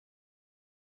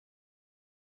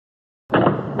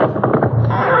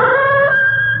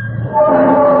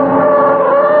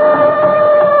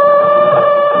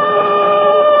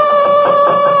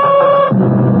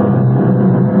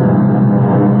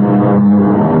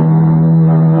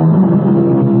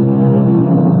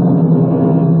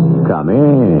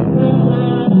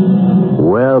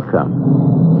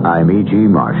I'm E.G.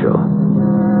 Marshall.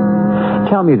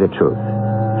 Tell me the truth.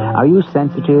 Are you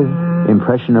sensitive,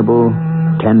 impressionable,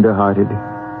 tender-hearted?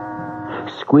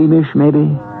 Squeamish,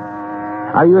 maybe?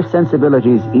 Are your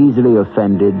sensibilities easily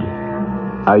offended?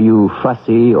 Are you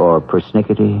fussy or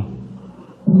persnickety?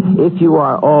 If you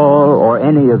are all or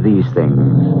any of these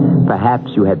things,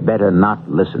 perhaps you had better not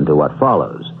listen to what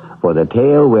follows, for the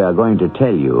tale we are going to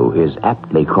tell you is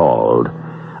aptly called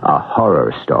a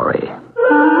horror story.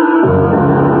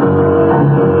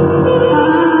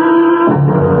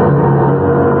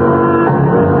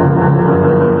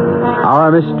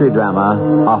 Our mystery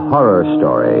drama, A Horror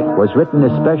Story, was written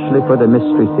especially for the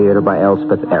Mystery Theater by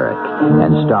Elspeth Eric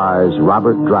and stars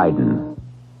Robert Dryden.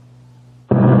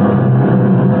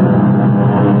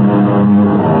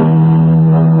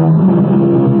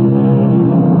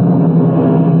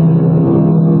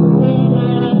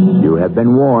 You have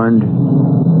been warned.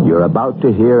 You're about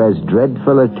to hear as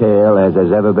dreadful a tale as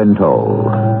has ever been told,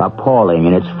 appalling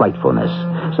in its frightfulness.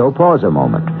 So pause a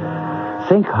moment.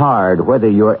 Think hard whether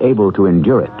you're able to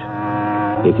endure it.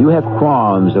 If you have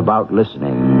qualms about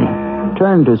listening,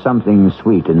 turn to something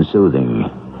sweet and soothing.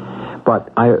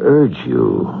 But I urge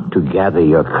you to gather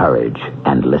your courage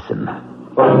and listen.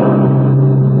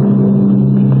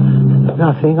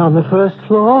 Nothing on the first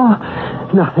floor,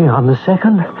 nothing on the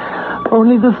second.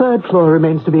 Only the third floor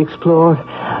remains to be explored.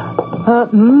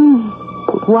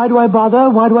 Why do I bother?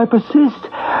 Why do I persist?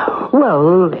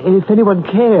 Well, if anyone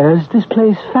cares, this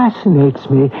place fascinates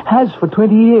me. Has for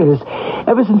 20 years.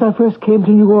 Ever since I first came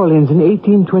to New Orleans in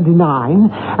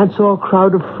 1829 and saw a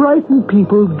crowd of frightened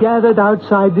people gathered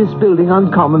outside this building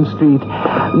on Common Street.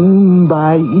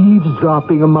 By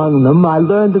eavesdropping among them, I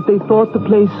learned that they thought the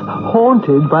place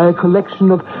haunted by a collection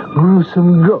of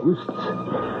gruesome ghosts.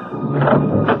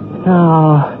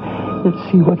 Now, let's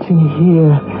see what's in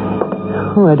here.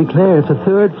 Oh, I declare, if the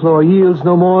third floor yields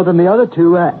no more than the other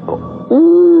two,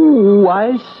 Ooh,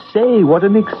 I say, what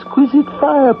an exquisite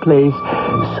fireplace.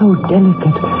 So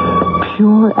delicate,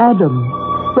 pure Adam.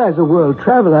 As a world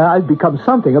traveler, I've become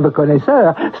something of a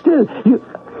connoisseur. Still,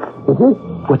 Oh,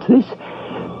 what's this?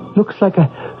 Looks like a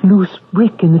loose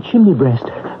brick in the chimney breast.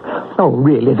 Oh,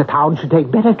 really, the town should take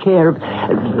better care of...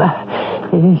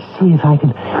 Let's see if I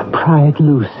can pry it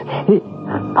loose.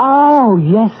 Oh,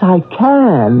 yes, I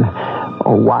can.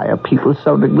 Oh, why are people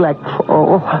so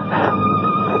neglectful?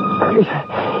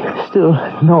 Still,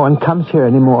 no one comes here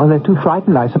anymore. They're too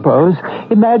frightened, I suppose.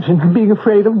 Imagine being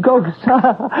afraid of ghosts.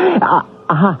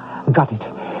 Got it.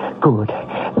 Good.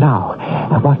 Now,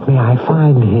 what may I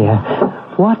find here?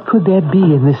 What could there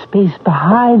be in the space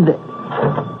behind the...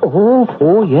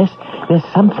 Oh, yes. There's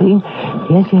something.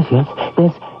 Yes.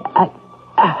 There's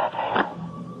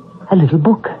a little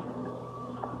book.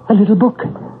 A little book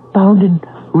bound in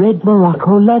red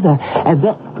Morocco leather. And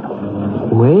then...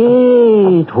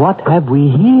 Wait, what have we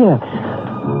here?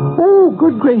 Oh,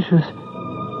 good gracious.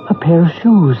 A pair of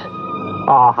shoes.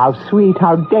 Oh, how sweet,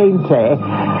 how dainty.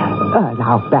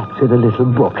 Now back to the little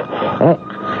book.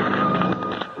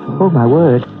 Oh, my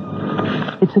word.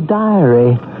 It's a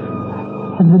diary.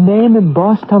 And the name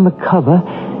embossed on the cover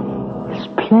is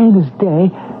plain as day.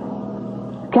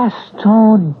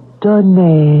 Gaston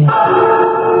Donnet.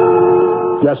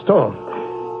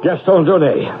 Gaston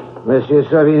Donnet. Monsieur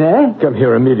Sauvinet? Come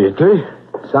here immediately.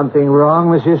 Something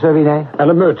wrong, Monsieur Sauvinet? An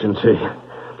emergency.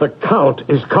 The Count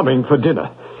is coming for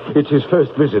dinner. It's his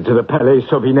first visit to the Palais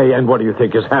Sauvinet, and what do you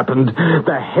think has happened?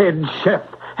 The head chef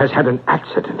has had an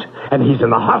accident, and he's in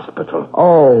the hospital.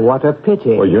 Oh, what a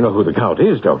pity. Well, you know who the Count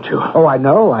is, don't you? Oh, I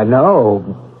know.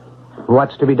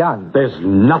 What's to be done? There's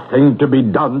nothing to be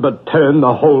done but turn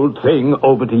the whole thing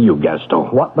over to you, Gaston.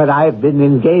 What? But I've been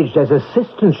engaged as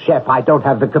assistant chef. I don't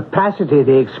have the capacity,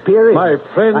 the experience. My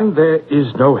friend, there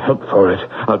is no help for it.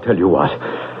 I'll tell you what.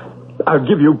 I'll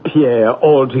give you Pierre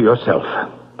all to yourself.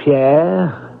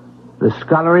 Pierre? The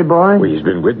scullery boy? Well, he's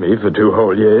been with me for 2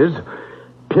 whole years.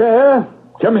 Pierre,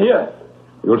 come here.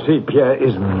 You'll see Pierre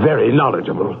is very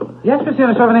knowledgeable. Yes,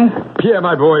 Monsieur Sauvinet. Pierre,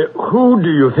 my boy, who do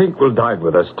you think will dine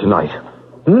with us tonight?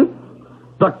 The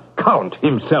Count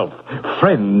himself,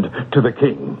 friend to the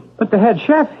king. But the head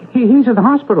chef, he's at the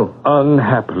hospital.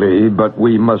 Unhappily, but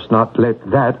we must not let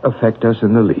that affect us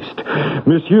in the least.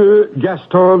 Monsieur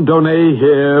Gaston Donnet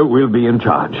here will be in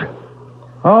charge.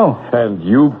 Oh. And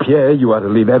you, Pierre, you are to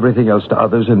leave everything else to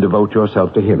others and devote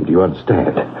yourself to him. Do you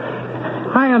understand?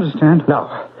 I understand.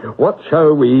 Now, what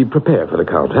shall we prepare for the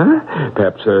Count, huh?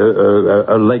 Perhaps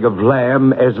a leg of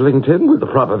lamb Eslington with the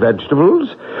proper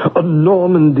vegetables? A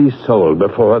Normandy sole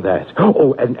before that.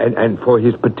 Oh, and for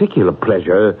his particular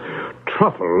pleasure,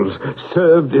 truffles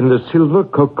served in the silver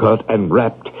cocotte and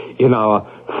wrapped in our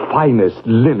finest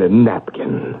linen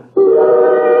napkin.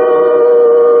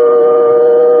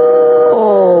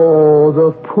 Oh,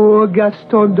 the poor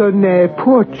Gaston Donnet,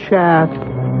 poor chap.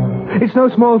 It's no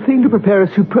small thing to prepare a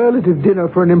superlative dinner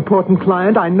for an important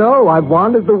client. I know. I've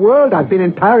wandered the world. I've been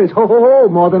in Paris,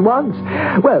 more than once.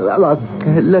 Well,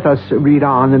 let us read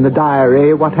on in the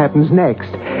diary what happens next.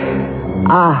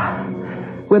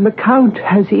 When the Count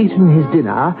has eaten his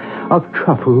dinner of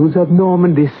truffles, of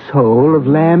Normandy sole, of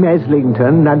lamb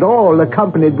Eslington, and all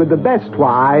accompanied with the best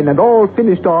wine, and all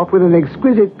finished off with an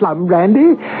exquisite plum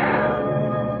brandy,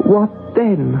 what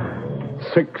then?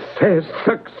 Success,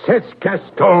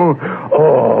 Gaston.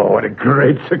 Oh, what a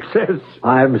great success.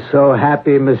 I'm so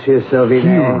happy, Monsieur Servinet.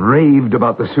 He raved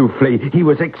about the souffle. He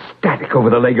was ecstatic over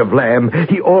the leg of lamb.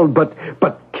 He all but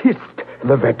kissed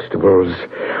the vegetables.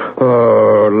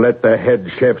 Oh, let the head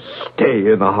chef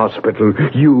stay in the hospital.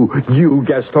 You,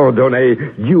 Gaston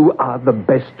Donnet, you are the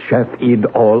best chef in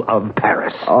all of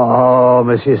Paris. Oh,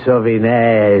 Monsieur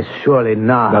Sauvinet, surely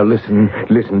not. Now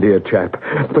listen, dear chap.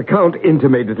 The Count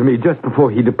intimated to me just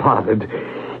before he departed.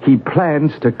 He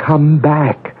plans to come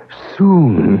back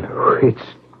soon.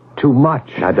 It's too much.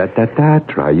 Now,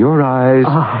 dry your eyes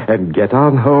and get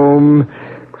on home,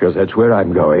 because that's where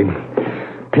I'm going.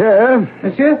 Pierre?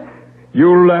 Monsieur?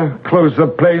 You'll close the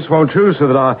place, won't you, so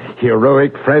that our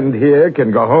heroic friend here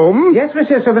can go home? Yes,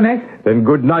 Monsieur Sauvinet. Then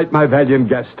good night, my valiant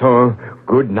Gaston.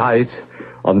 Good night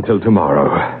until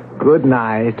tomorrow. Good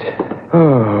night.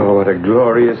 Oh, what a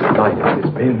glorious night it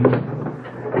has been.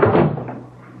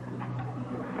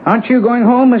 Aren't you going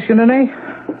home, Monsieur Donnet?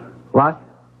 What?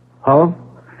 Home?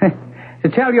 To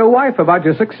tell your wife about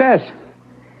your success.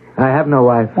 I have no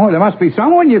wife. Oh, there must be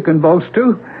someone you can boast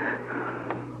to.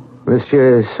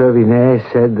 Monsieur Sauvinet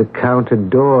said the Count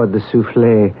adored the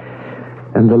souffle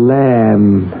and the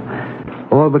lamb.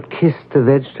 All but kissed the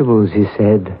vegetables, he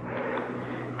said.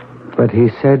 But he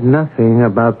said nothing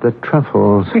about the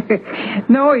truffles.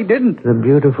 No, he didn't. The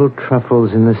beautiful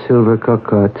truffles in the silver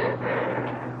cocotte.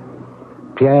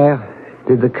 Pierre,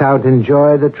 did the Count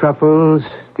enjoy the truffles,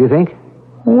 do you think?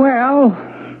 Well...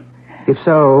 If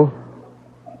so,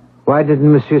 why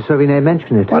didn't Monsieur Sauvinet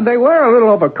mention it? Well, they were a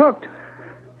little overcooked.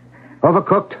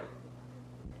 Overcooked?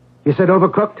 You said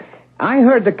overcooked? I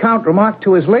heard the Count remark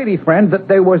to his lady friend that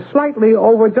they were slightly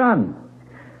overdone.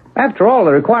 After all,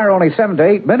 they require only 7 to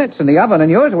 8 minutes in the oven, and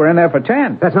yours were in there for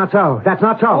 10. That's not so. That's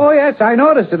not so. Oh, yes, I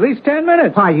noticed. At least 10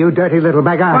 minutes. Why, you dirty little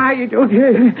beggar. Why, keep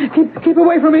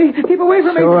away from me. Keep away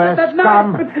from me. That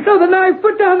knife. No, the knife.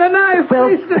 Put down the knife.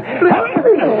 Filth.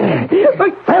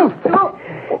 Filth.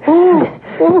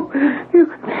 Oh, you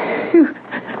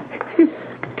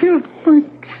killed me.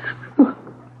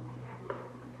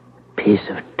 Piece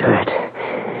of dirt.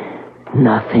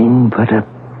 Nothing but a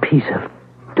piece of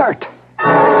dirt.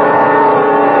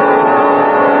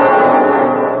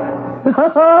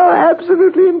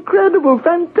 Absolutely incredible.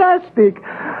 Fantastic.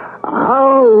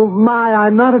 Oh, my,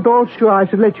 I'm not at all sure I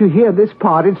should let you hear this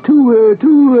part. It's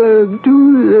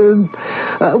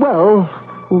well,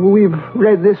 we've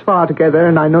read this far together,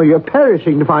 and I know you're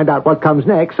perishing to find out what comes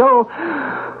next, so...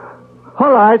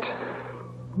 All right.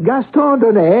 Gaston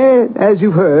Donnet, as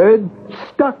you've heard,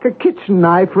 stuck a kitchen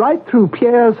knife right through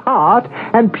Pierre's heart,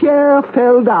 and Pierre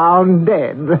fell down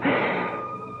dead.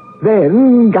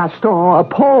 Then Gaston,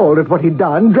 appalled at what he'd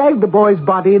done, dragged the boy's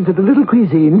body into the little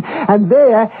cuisine, and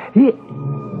there he...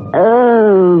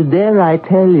 Oh, there I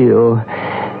tell you.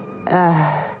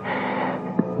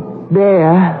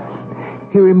 There,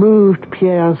 he removed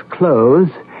Pierre's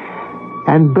clothes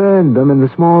and burned them in the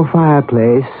small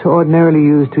fireplace ordinarily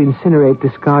used to incinerate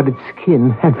discarded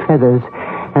skin and feathers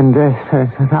and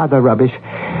other rubbish.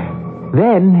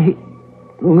 Then he...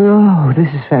 Oh,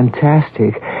 this is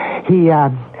fantastic. He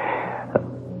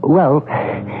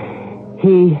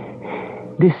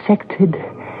dissected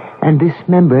and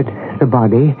dismembered the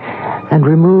body and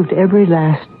removed every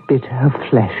last bit of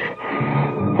flesh.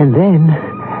 And then...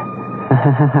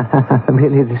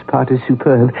 really, this part is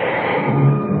superb.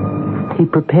 He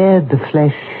prepared the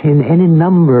flesh in any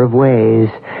number of ways.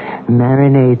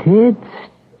 Marinated,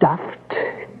 stuffed,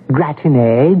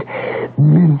 gratinade,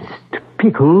 minced,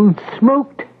 pickled,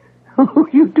 smoked. Oh,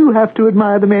 you do have to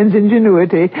admire the man's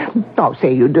ingenuity. Oh,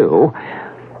 say you do.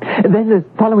 Then the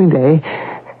following day,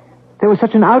 there was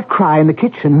such an outcry in the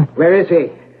kitchen. Where is he?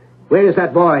 Where is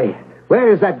that boy?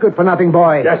 Where is that good-for-nothing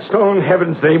boy? Gaston,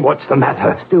 heaven's name, what's the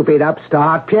matter? Stupid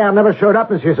upstart. Pierre never showed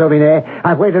up, Monsieur Sauvinet.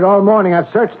 I've waited all morning.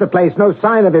 I've searched the place. No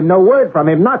sign of him. No word from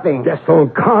him. Nothing.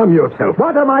 Gaston, calm yourself.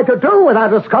 What am I to do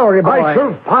without a scullery boy? I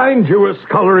shall find you a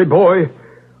scullery boy.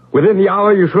 Within the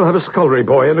hour, you shall have a scullery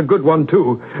boy, and a good one,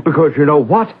 too, because you know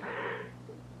what?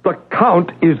 The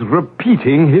Count is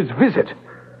repeating his visit.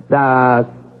 The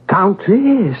Count?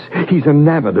 Yes, he's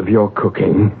enamored of your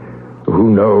cooking.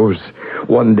 Who knows?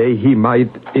 One day he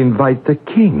might invite the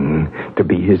king to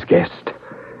be his guest.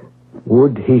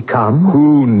 Would he come?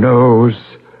 Who knows?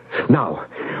 Now,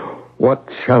 what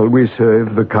shall we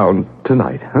serve the Count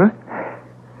tonight, huh?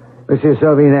 Monsieur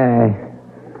Sauvinet,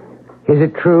 is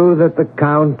it true that the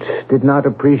Count did not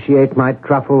appreciate my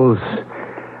truffles?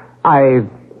 I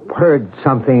heard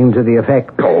something to the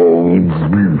effect. Oh,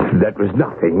 that was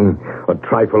nothing. A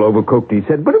trifle overcooked, he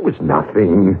said, but it was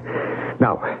nothing.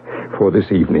 Now, for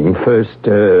this evening, first,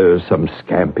 some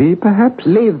scampi, perhaps?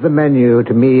 Leave the menu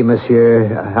to me,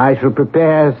 monsieur. I shall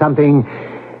prepare something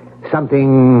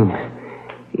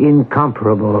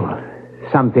incomparable,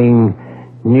 something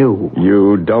new.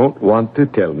 You don't want to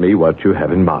tell me what you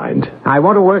have in mind. I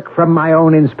want to work from my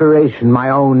own inspiration, my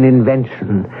own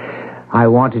invention. I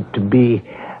want it to be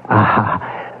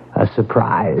a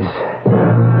surprise.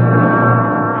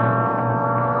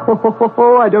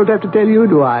 Oh, I don't have to tell you,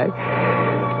 do I?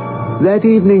 That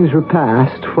evening's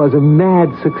repast was a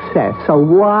mad success, a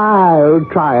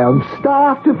wild triumph,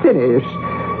 start to finish.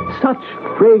 Such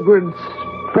fragrance,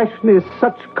 freshness,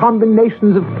 such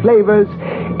combinations of flavors,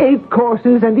 8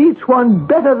 courses, and each one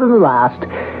better than the last.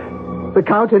 The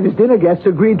Count and his dinner guests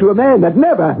agreed to a man that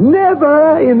never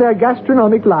in their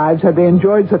gastronomic lives had they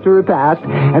enjoyed such a repast,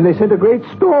 and they sent a great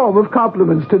storm of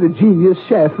compliments to the genius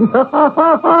chef.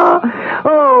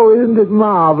 Oh, isn't it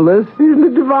marvelous? Isn't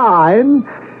it divine?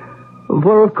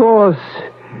 For, of course,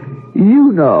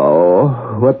 you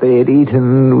know what they had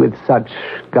eaten with such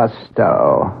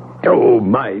gusto. Oh,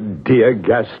 my dear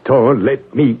Gaston,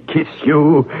 let me kiss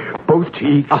you. Both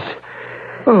cheeks.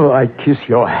 Oh, I kiss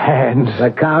your hands.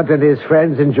 The Count and his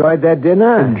friends enjoyed their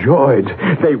dinner? Enjoyed.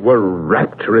 They were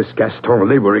rapturous, Gaston.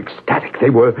 They were ecstatic. They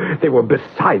were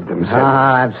beside themselves.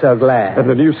 Ah, I'm so glad. And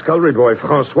the new scullery boy,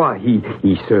 Francois, he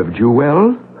served you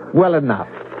well? Well enough.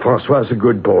 Francois is a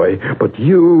good boy, but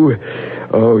you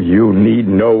need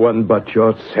no one but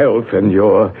yourself and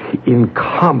your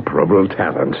incomparable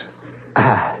talent.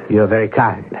 Ah, you're very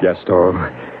kind. Gaston,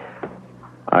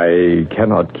 I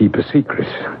cannot keep a secret.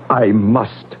 I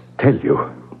must tell you.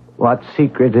 What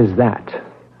secret is that?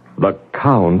 The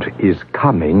Count is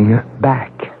coming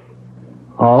back.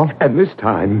 Oh? And this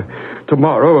time,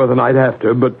 tomorrow or the night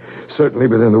after, but certainly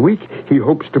within the week, he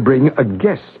hopes to bring a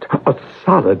guest, a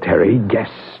solitary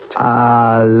guest.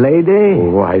 A lady?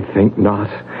 Oh, I think not.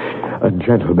 A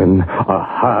gentleman, a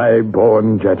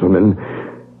high-born gentleman,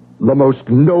 the most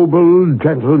noble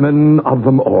gentleman of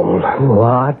them all.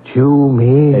 What you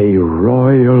mean? A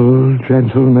royal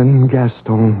gentleman,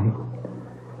 Gaston.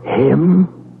 Him?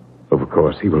 Of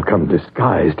course, he will come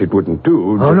disguised. It wouldn't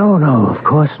do. Oh, no, of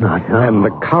course not. No. And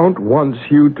the Count wants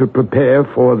you to prepare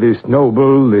for this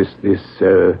noble, this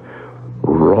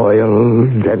royal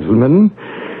gentleman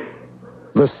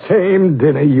the same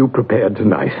dinner you prepared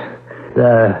tonight.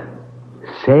 The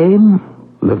same?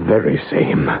 The very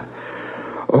same.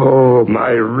 Oh,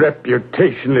 my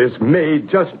reputation is made.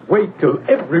 Just wait till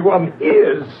everyone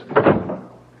hears.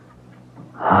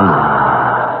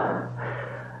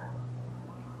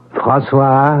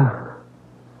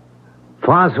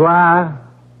 Francois,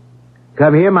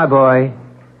 come here, my boy.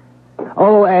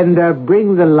 Oh, and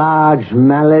bring the large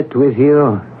mallet with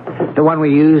you. The one we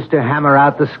use to hammer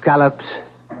out the scallops.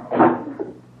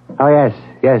 Oh,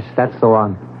 yes, that's the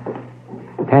one.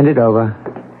 Hand it over.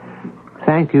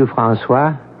 Thank you,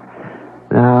 Francois.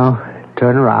 Now,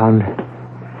 turn around.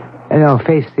 No,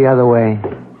 face the other way.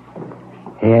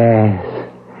 Yes,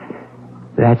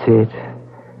 that's it.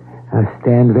 Now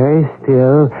stand very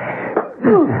still.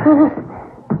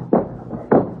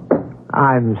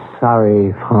 I'm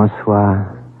sorry, Francois.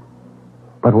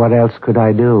 But what else could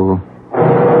I do?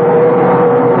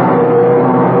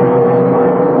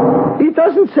 It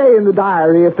doesn't say in the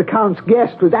diary if the Count's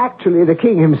guest was actually the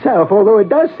king himself, although it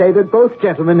does say that both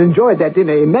gentlemen enjoyed their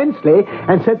dinner immensely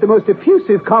and sent the most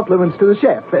effusive compliments to the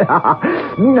chef.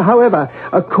 However,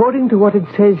 according to what it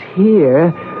says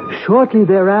here, shortly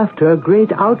thereafter,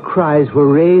 great outcries were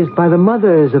raised by the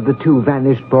mothers of the 2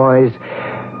 vanished boys,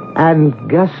 and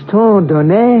Gaston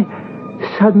Donnet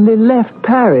suddenly left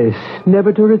Paris,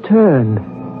 never to return.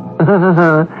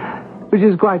 Which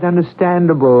is quite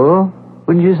understandable,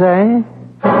 wouldn't you say?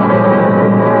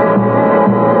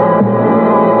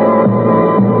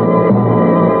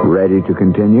 Ready to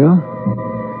continue?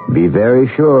 Be very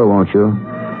sure, won't you?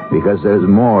 Because there's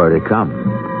more to come.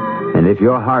 And if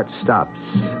your heart stops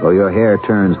or your hair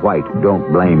turns white,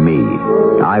 don't blame me.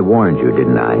 I warned you,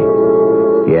 didn't I?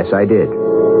 Yes, I did.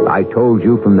 I told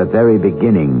you from the very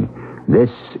beginning, this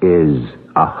is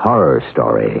a horror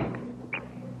story.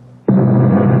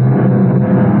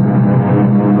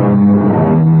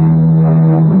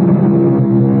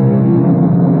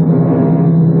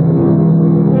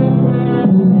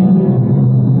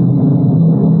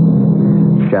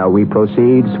 Shall we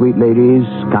proceed, sweet ladies,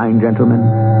 kind gentlemen?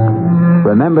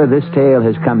 Remember, this tale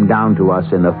has come down to us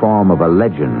in the form of a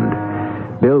legend,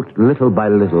 built little by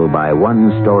little by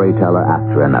one storyteller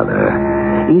after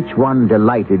another, each one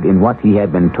delighted in what he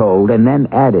had been told and then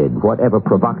added whatever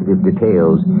provocative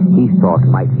details he thought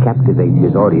might captivate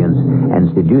his audience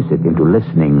and seduce it into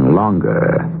listening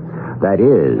longer. That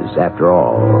is, after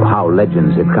all, how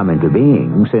legends have come into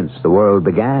being since the world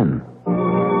began.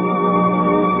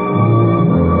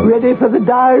 Ready for the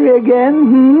diary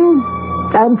again,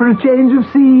 And for a change of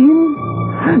scene?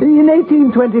 In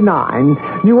 1829,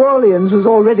 New Orleans was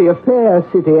already a fair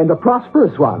city and a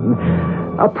prosperous one.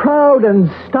 A proud and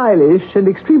stylish and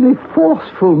extremely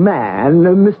forceful man,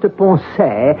 Mr.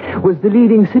 Poncet, was the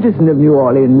leading citizen of New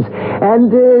Orleans.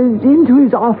 And into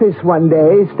his office one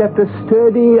day stepped a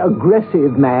sturdy,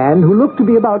 aggressive man who looked to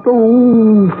be about,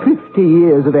 50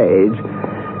 years of age.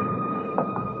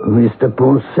 Mr.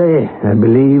 Poncet, I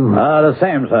believe. The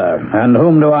same, sir. And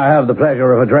whom do I have the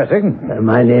pleasure of addressing?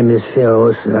 My name is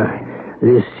Ferraud, sir.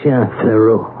 Lucien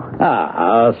Ferraud.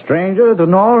 A stranger to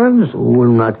New Orleans? Well,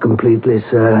 not completely,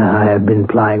 sir. I have been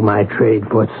plying my trade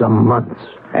for some months.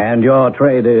 And your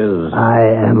trade is? I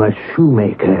am a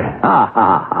shoemaker.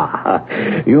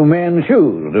 You mend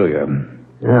shoes, do you?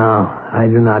 No, I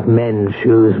do not mend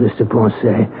shoes, Mr.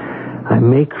 Poncet. I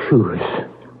make shoes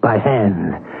by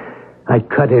hand. I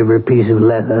cut every piece of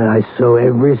leather. I sew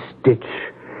every stitch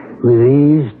with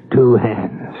these two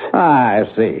hands. I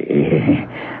see.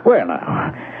 Well,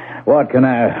 now, what can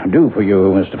I do for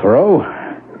you, Mr. Ferraud?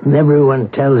 Everyone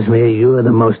tells me you are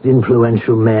the most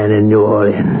influential man in New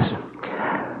Orleans.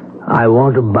 I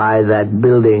want to buy that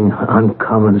building on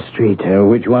Common Street.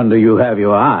 Which one do you have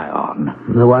your eye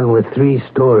on? The one with 3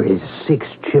 stories, 6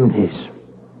 chimneys.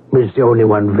 It's the only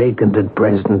one vacant at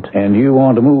present. And you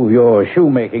want to move your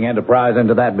shoemaking enterprise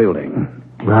into that building?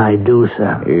 I do,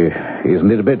 sir.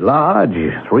 Isn't it a bit large?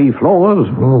 3 floors?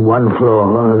 1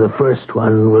 floor. The first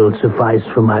one will suffice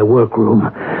for my workroom.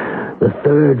 The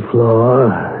 3rd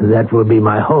floor, that will be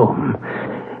my home.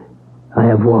 I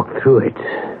have walked through it.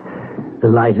 The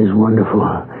light is wonderful.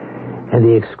 And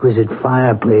the exquisite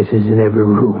fireplaces in every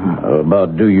room.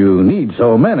 But do you need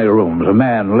so many rooms, a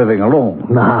man living alone?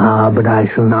 Nah, but I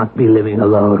shall not be living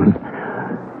alone.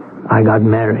 I got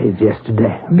married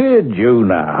yesterday. Did you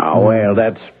now? Well,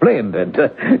 that's splendid.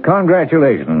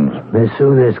 Congratulations. As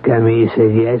soon as Camille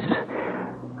said yes,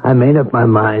 I made up my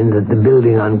mind that the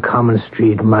building on Common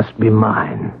Street must be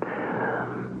mine.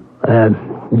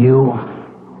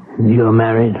 You're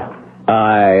married?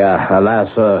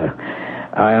 Alas,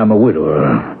 I am a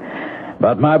widower.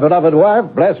 But my beloved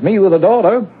wife blessed me with a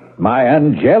daughter, my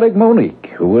angelic Monique,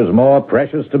 who is more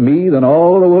precious to me than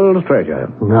all the world's treasure.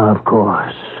 Of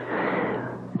course.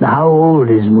 How old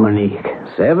is Monique?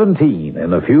 17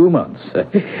 in a few months.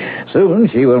 Soon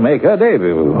she will make her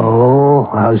debut. Oh,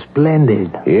 how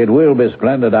splendid. It will be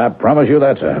splendid, I promise you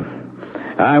that, sir.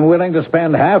 I'm willing to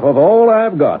spend half of all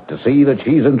I've got to see that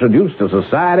she's introduced to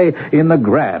society in the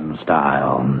grand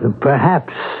style.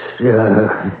 Perhaps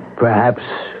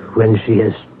when she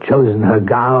has chosen her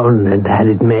gown and had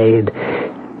it made,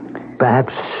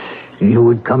 perhaps you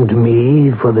would come to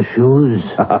me for the shoes.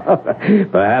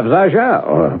 Perhaps I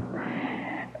shall.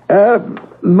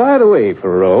 By the way,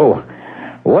 Ferraud,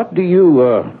 what do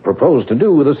you propose to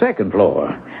do with the 2nd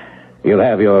floor? You'll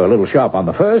have your little shop on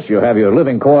the 1st, you'll have your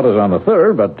living quarters on the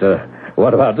 3rd, but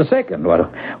what about the 2nd?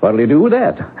 What'll you do with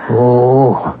that?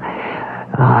 Oh,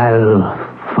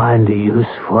 I'll find a use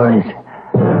for it.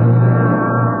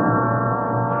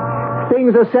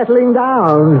 Things are settling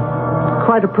down.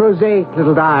 Quite a prosaic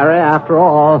little diary, after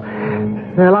all.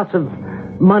 There are lots of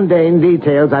mundane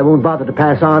details I won't bother to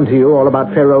pass on to you, all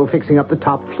about Ferraud fixing up the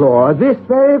top floor, this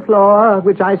very floor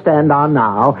which I stand on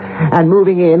now, and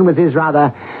moving in with his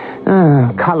rather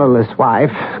colorless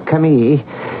wife, Camille.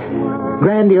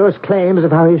 Grandiose claims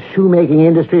of how his shoemaking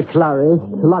industry flourished.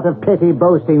 A lot of petty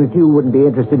boasting that you wouldn't be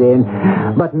interested in.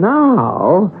 But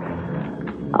now...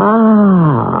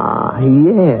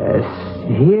 yes.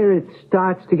 Here it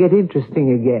starts to get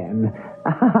interesting again.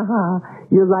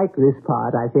 You like this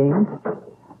part, I think.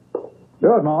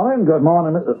 Good morning,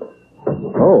 Mrs.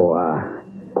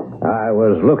 I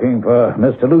was looking for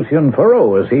Mr. Lucien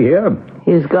Ferraud. Is he here?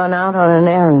 He's gone out on an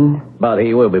errand. But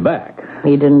he will be back.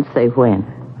 He didn't say when.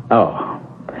 Oh.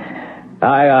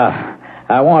 I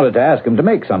I wanted to ask him to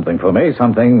make something for me,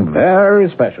 something very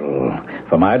special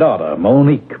for my daughter,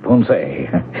 Monique Ponce.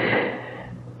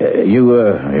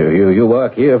 You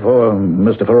work here for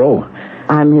Mr. Farrow?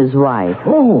 I'm his wife.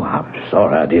 Oh, I'm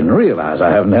sorry. I didn't realize. I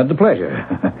haven't had the pleasure.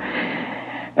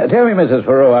 Tell me, Mrs.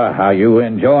 Farrow, are you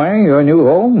enjoying your new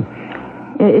home?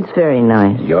 It's very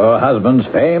nice. Your husband's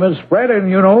fame is spreading,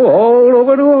 you know, all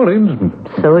over New Orleans.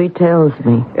 So he tells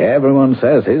me. Everyone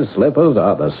says his slippers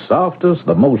are the softest,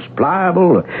 the most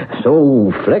pliable,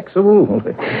 so flexible.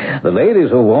 The ladies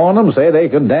who worn them say they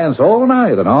can dance all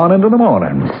night and on into the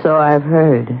morning. So I've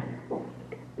heard.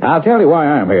 I'll tell you why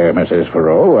I'm here, Mrs.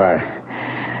 Farrow.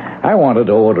 I wanted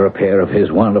to order a pair of his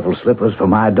wonderful slippers for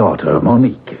my daughter,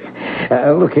 Monique.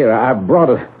 Look here, I brought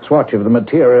a swatch of the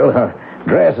material her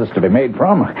dress is to be made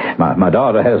from. My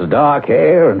daughter has dark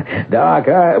hair and dark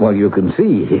eyes. Well, you can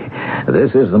see.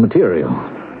 This is the material.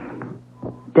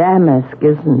 Damask,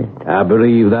 isn't it? I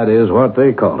believe that is what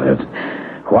they call it.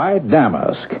 White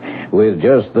damask, with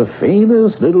just the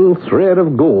faintest little thread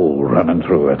of gold running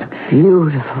through it.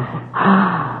 Beautiful.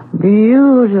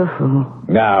 Beautiful.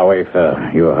 Now, if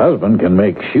your husband can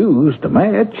make shoes to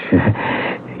match,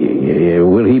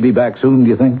 will he be back soon, do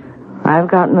you think? I've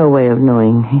got no way of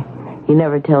knowing. He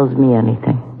never tells me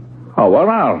anything. Oh, well,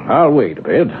 I'll wait a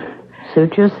bit.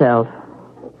 Suit yourself.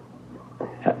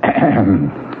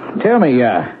 Tell me,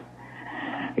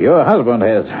 your husband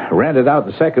has rented out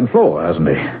the second floor, hasn't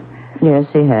he? Yes,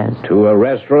 he has. To a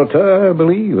restaurateur, I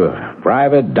believe. A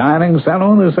private dining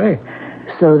salon, they say.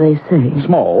 So they say.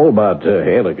 Small, but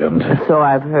elegant. So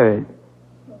I've heard.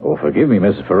 Oh, forgive me,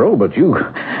 Mrs. Farrow, but you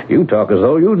talk as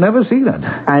though you'd never seen it.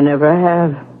 I never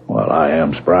have. Well, I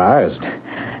am surprised.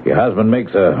 Your husband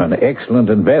makes an excellent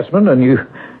investment, and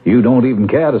you don't even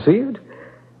care to see it?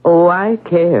 Oh, I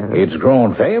care. It's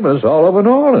grown famous all over New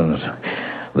Orleans.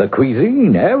 The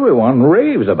cuisine, everyone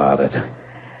raves about it.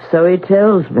 So he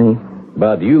tells me.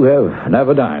 But you have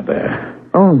never dined there.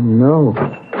 Oh, no.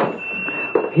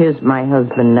 Here's my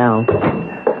husband now.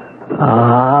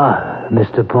 Ah,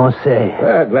 Mr. Ponce.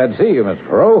 Well, glad to see you, Mr.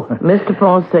 Farrow. Mr.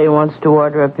 Ponce wants to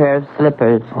order a pair of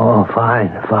slippers. Oh, fine.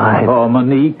 For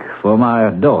Monique, for my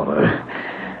daughter.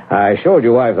 I showed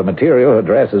your wife the material her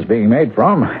dress is being made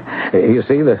from. You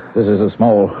see, this is a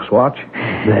small swatch.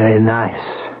 Very nice.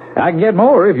 I can get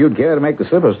more if you'd care to make the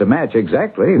slippers to match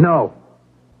exactly. No,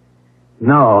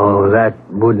 that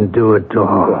wouldn't do at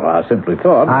all. Well, I simply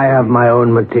thought... I have my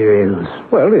own materials.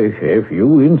 Well, if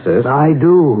you insist. I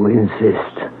do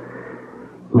insist.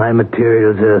 My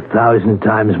materials are 1,000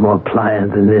 times more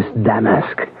pliant than this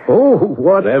damask. Oh,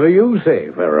 whatever you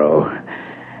say, Farrow.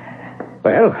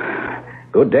 Well,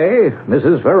 good day,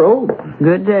 Mrs. Farrow.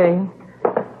 Good day.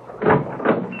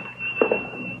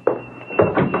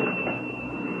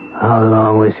 How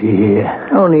long was he here?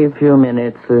 Only a few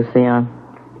minutes, Lucien.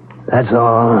 That's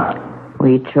all.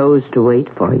 We chose to wait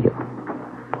for you.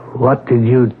 What did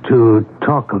you two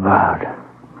talk about?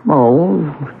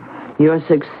 Oh, your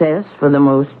success for the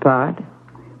most part.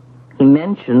 He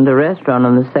mentioned the restaurant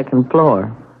on the second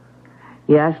floor.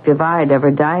 He asked if I'd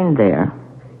ever dined there.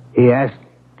 He asked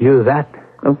you that?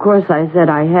 Of course, I said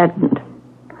I hadn't.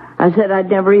 I said I'd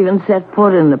never even set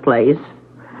foot in the place.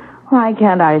 Why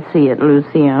can't I see it,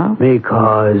 Lucien?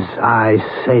 Because I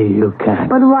say you can't.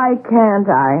 But why can't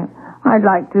I? I'd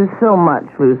like to so much,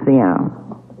 Lucien.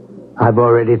 I've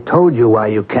already told you why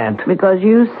you can't. Because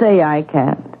you say I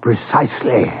can't.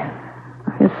 Precisely.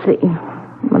 I see.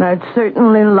 But I'd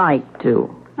certainly like to.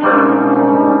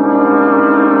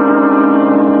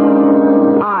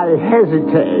 I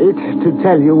hesitate to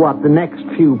tell you what the next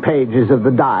few pages of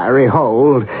the diary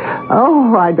hold.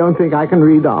 Oh, I don't think I can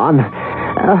read on.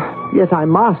 Yet I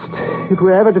must, if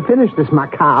we're ever to finish this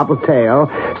macabre tale.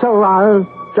 So I'll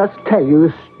just tell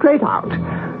you straight out.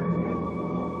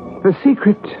 The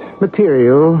secret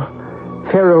material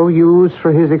Farrow used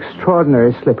for his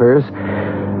extraordinary slippers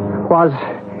was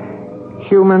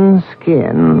human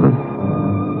skin.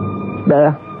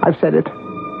 There, I've said it.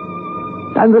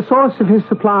 And the source of his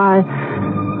supply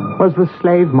was the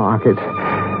slave market.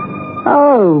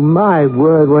 Oh, my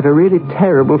word, what a really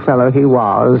terrible fellow he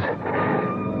was.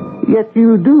 Yet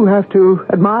you do have to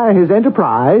admire his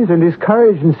enterprise and his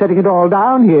courage in setting it all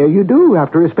down here. You do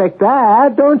have to respect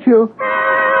that, don't you?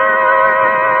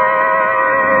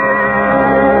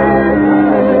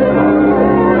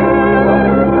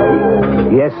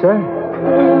 Yes, sir?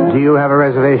 Do you have a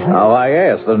reservation? Oh,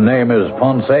 yes. The name is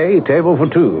Ponce, table for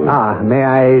two. May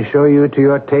I show you to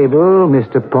your table,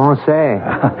 Mr. Ponce?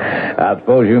 I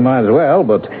suppose you might as well,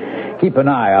 but keep an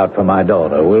eye out for my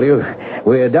daughter, will you?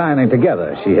 We're dining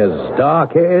together. She has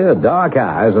dark hair, dark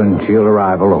eyes, and she'll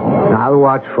arrive alone. I'll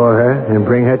watch for her and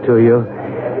bring her to you.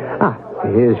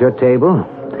 Here's your table.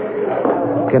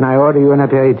 Can I order you an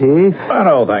aperitif? Oh,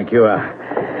 no, thank you.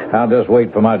 I'll just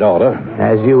wait for my daughter.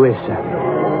 As you wish,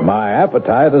 sir. My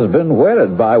appetite has been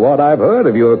whetted by what I've heard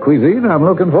of your cuisine. I'm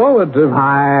looking forward to...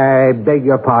 I beg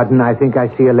your pardon. I think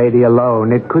I see a lady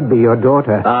alone. It could be your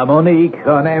daughter. Monique.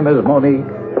 Her name is Monique.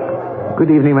 Good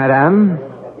evening, madame.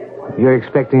 You're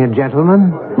expecting a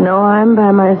gentleman? No, I'm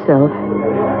by myself.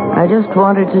 I just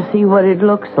wanted to see what it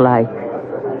looks like.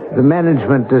 The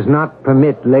management does not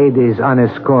permit ladies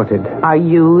unescorted. Are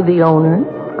you the owner?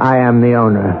 I am the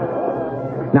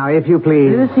owner. Now, if you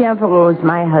please... Lucien Ferraud is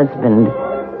my husband.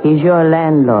 He's your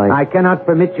landlord. I cannot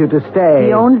permit you to stay.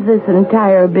 He owns this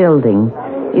entire building.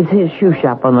 It's his shoe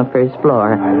shop on the first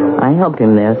floor. I help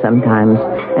him there sometimes.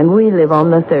 And we live on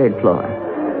the third floor.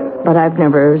 But I've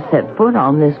never set foot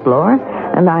on this floor,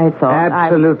 and I thought...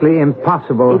 Absolutely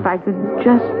impossible. If I could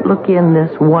just look in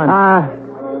this once...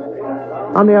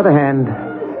 On the other hand,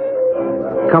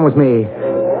 come with me.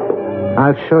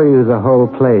 I'll show you the whole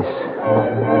place.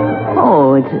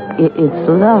 Oh, it's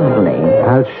lovely.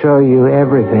 I'll show you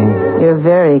everything. You're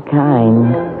very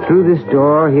kind. Through this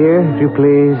door here, if you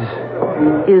please.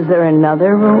 Is there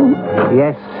another room?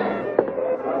 Yes.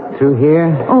 Through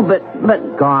here. Oh, but...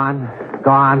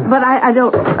 Gone. But I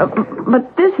don't...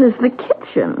 but this is the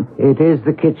kitchen. It is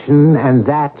the kitchen, and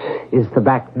that is the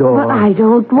back door. But I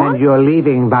don't want... And you're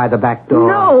leaving by the back door.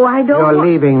 No, I don't You're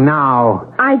leaving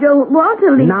now. I don't want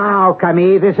to leave. Now,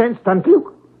 Camille, this instant.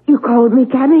 You called me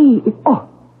Camille. Oh,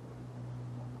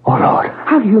 Lord.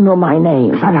 How do you know my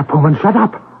name? Shut up, woman, shut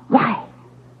up. Why?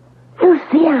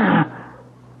 Lucien.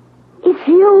 It's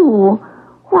you.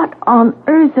 What on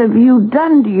earth have you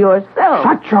done to yourself?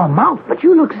 Shut your mouth. But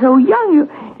you look so young.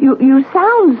 You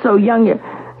sound so young.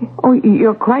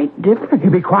 You're quite different. You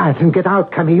be quiet and get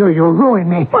out, Camille, or you'll ruin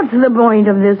me. What's the point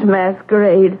of this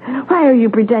masquerade? Why are you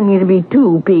pretending to be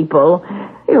two people?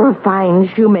 You're a fine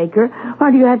shoemaker.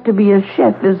 Why do you have to be a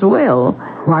chef as well?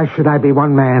 Why should I be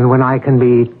one man when I can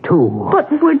be two?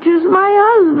 But which is my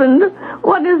husband?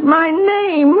 What is my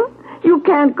name? You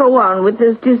can't go on with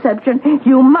this deception.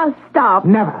 You must stop.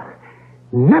 Never.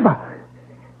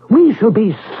 We shall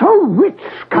be so rich,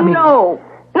 Camille.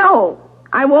 No.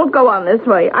 I won't go on this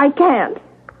way. I can't.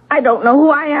 I don't know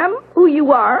who I am, who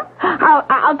you are.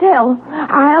 I'll tell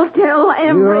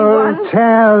everyone. You'll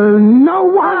tell no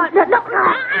one.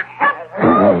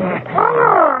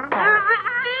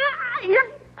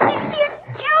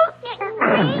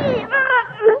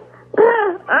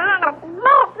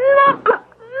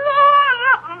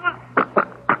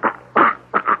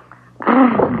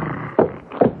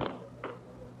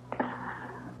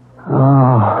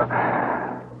 Oh,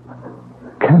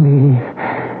 Camille.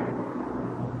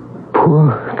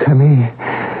 Poor Camille.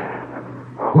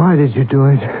 Why did you do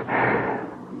it?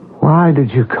 Why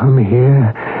did you come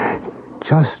here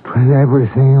just when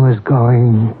everything was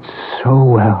going so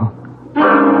well?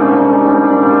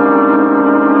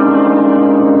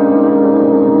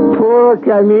 Poor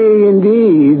Camille,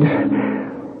 indeed.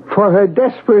 For her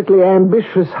desperately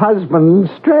ambitious husband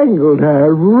strangled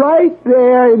her right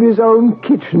there in his own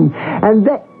kitchen. And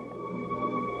then...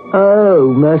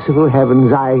 Oh, merciful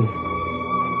heavens, I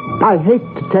hate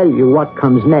to tell you what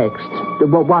comes next,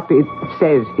 what it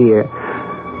says here.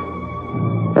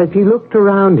 As he looked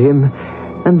around him,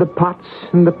 and the pots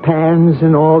and the pans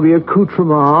and all the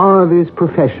accoutrements of his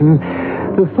profession,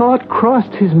 the thought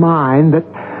crossed his mind that...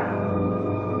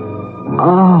 Oh,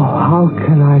 how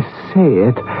can I say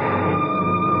it?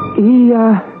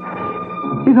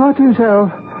 He thought to himself,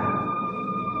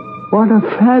 what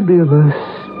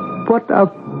a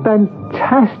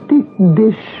fantastic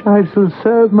dish I shall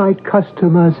serve my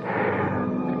customers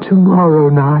tomorrow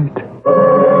night.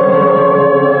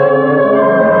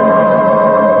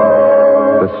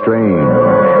 The strange,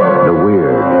 the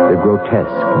weird, the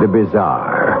grotesque, the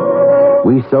bizarre.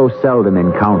 We so seldom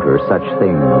encounter such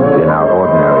things in our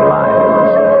ordinary lives.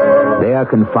 They are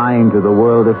confined to the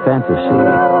world of fantasy,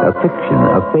 of fiction,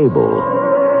 of fable.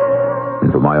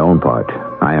 And for my own part,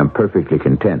 I am perfectly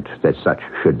content that such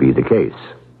should be the case.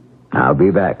 I'll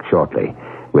be back shortly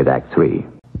with Act 3.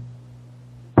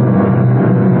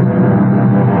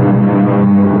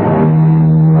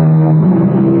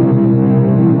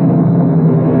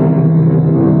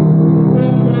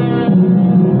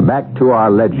 Back to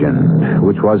our legend,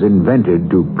 which was invented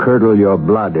to curdle your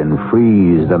blood and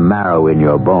freeze the marrow in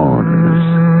your bones.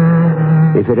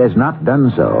 If it has not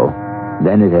done so,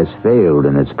 then it has failed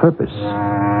in its purpose.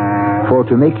 For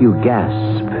to make you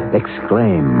gasp,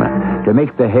 exclaim, to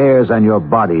make the hairs on your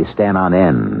body stand on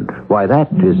end, why,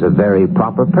 that is the very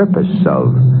proper purpose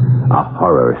of a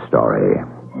horror story.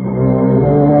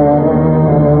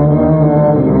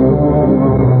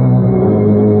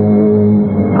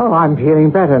 I'm feeling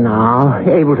better now.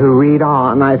 Able to read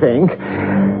on, I think.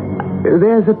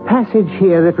 There's a passage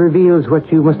here that reveals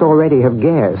what you must already have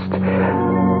guessed.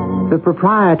 The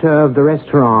proprietor of the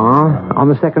restaurant on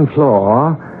the second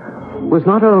floor was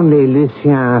not only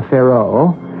Lucien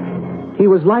Ferraud, he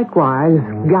was likewise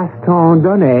Gaston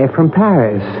Donnet from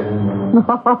Paris.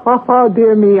 Oh,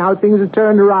 dear me, how things are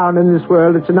turned around in this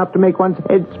world. It's enough to make one's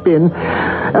head spin.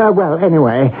 Well,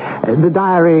 anyway, the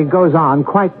diary goes on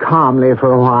quite calmly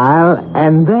for a while,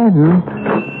 and then...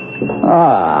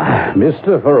 Ah,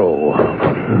 Mr. Ferraud.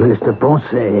 Mr.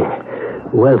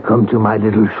 Ponce, welcome to my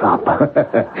little shop.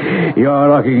 You're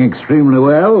looking extremely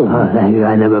well. Oh, thank you.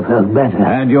 I never felt better.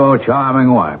 And your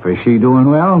charming wife, is she doing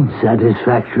well?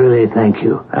 Satisfactorily, thank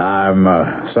you. I'm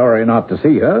sorry not to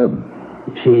see her.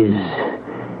 She's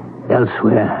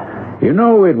elsewhere. You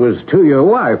know, it was to your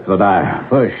wife that I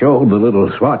first showed the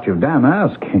little swatch of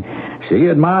damask. She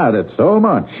admired it so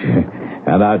much.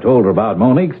 And I told her about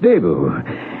Monique's debut.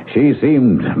 She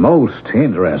seemed most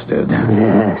interested.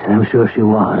 Yes, I'm sure she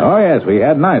was. Oh, yes, we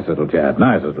had nice little chat.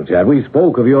 We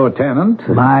spoke of your tenant.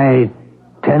 My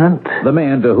tenant? The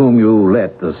man to whom you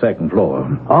let the second floor.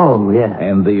 Oh, yes.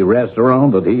 And the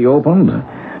restaurant that he opened.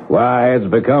 Why, it's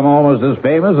become almost as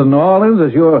famous in New Orleans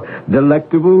as your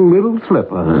delectable little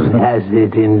slippers. Has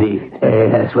it indeed?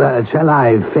 Yes. Well, shall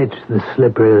I fetch the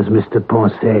slippers, Mr.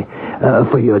 Ponce,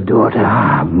 for your daughter?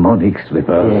 Ah, Monique's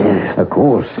slippers. Yes. Of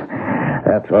course.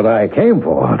 That's what I came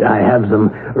for. I have them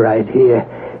right here.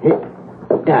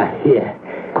 Here.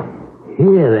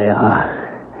 Here they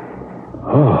are.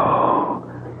 Oh,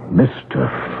 Mr.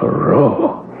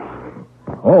 Ferraud.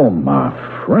 Oh, my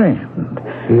friend.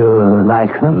 You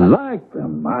like them? Like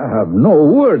them? I have no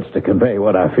words to convey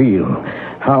what I feel.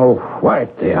 How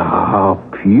white they are. How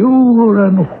pure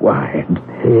and white.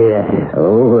 Yes.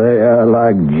 Oh, they are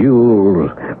like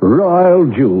jewels. Royal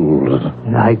jewels.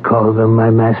 I call them my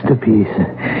masterpiece.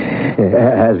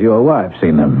 Has your wife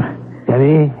seen them?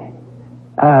 Emmy?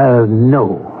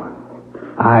 No.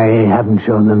 I haven't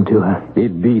shown them to her.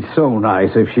 It'd be so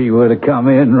nice if she were to come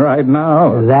in right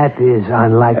now. That is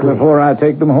unlikely. Before I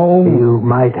take them home? You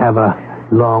might have a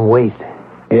long wait.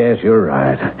 Yes, you're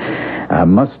right. I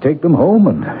must take them home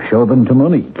and show them to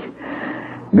Monique.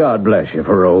 God bless you,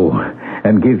 Ferraud,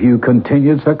 and give you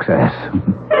continued success.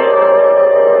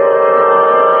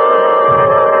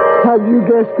 Have you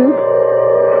guessed it?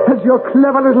 Has your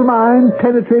clever little mind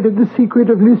penetrated the secret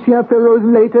of Lucien Ferraud's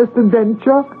latest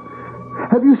adventure?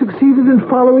 Have you succeeded in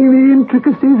following the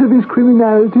intricacies of his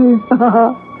criminality?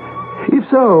 If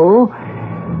so,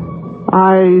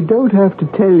 I don't have to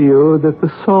tell you that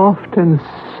the soft and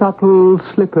subtle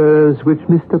slippers which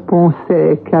Mr. Ponce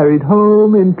carried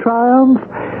home in triumph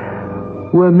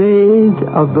were made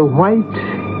of the white,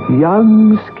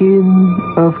 young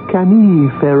skin of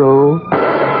Camille Ferraud.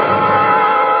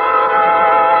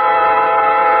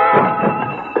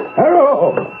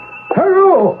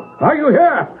 Ferraud! Are you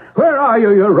here? Where are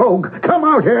you, you rogue? Come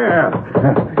out here!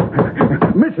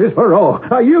 Mrs. Ferraud,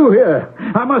 are you here?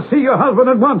 I must see your husband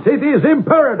at once. It is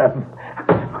imperative.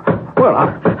 Well,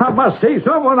 I must see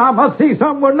someone. I must see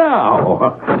someone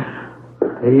now.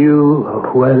 You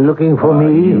were looking for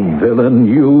me? You villain,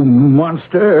 you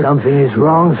monster. Something is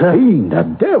wrong, sir. Fiend, a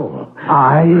devil.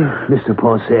 I, Mr.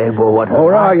 Ponce, well, what...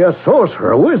 Or are you a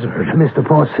sorcerer, a wizard? Mr.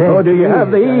 Ponce... Or do you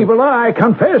have the evil eye?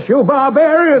 Confess, you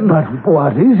barbarian. But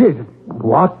what is it?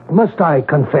 What must I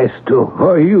confess to?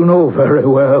 Oh, you know very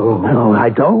well. No, I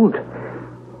don't.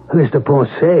 Mr. Ponce,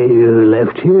 you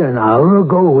left here an hour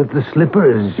ago with the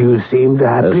slippers. You seemed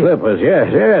happy. The slippers,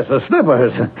 yes, the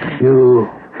slippers. You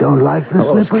don't like the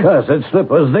Those slippers? cursed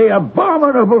slippers, the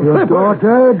abominable Your slippers.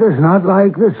 daughter does not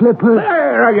like the slippers.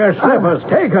 There are your slippers.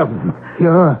 Take them.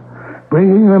 You're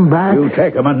bringing them back? You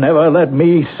take them and never let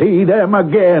me see them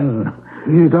again.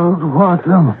 You don't want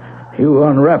them? You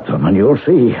unwrap them and you'll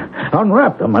see.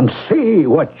 Unwrap them and see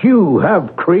what you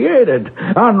have created.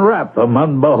 Unwrap them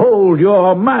and behold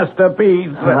your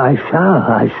masterpiece. I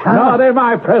shall. Not in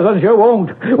my presence, you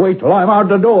won't. Wait till I'm out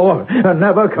the door and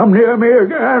never come near me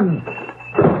again.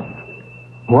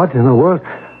 What in the world?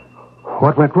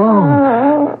 What went wrong?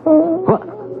 What?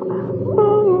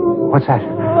 What's that?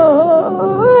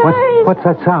 What's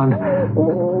that sound?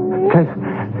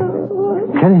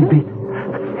 Can it be?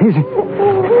 Is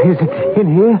it in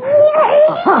here?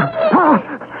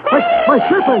 My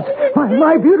slippers!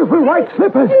 My beautiful white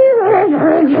slippers!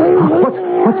 What's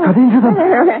got into them?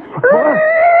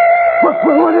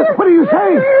 What are you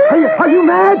saying? Are you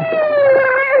mad?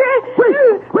 Wait!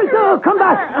 Mister, come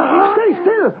back! Stay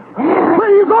still! Where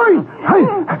are you going?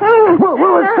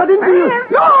 What's got into you?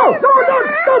 No!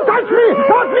 Don't touch me!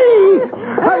 Not me!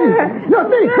 Not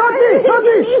me!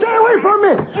 Stay away from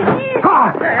me!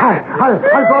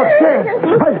 I'll go upstairs.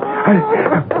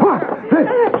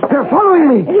 They're following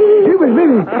me.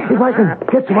 Maybe if I can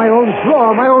get to my own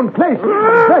floor, my own place.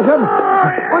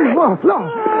 One more floor.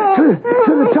 To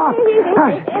the top.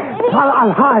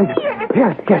 I'll hide.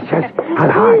 Yes.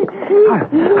 I'll hide.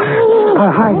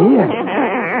 I'll hide here.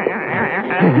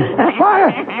 Fire!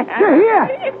 They're here!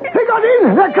 They got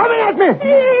in! They're coming at me!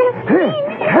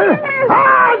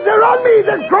 They're on me!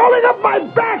 They're crawling up my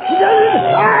back!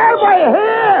 My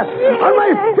hair! On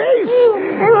my face!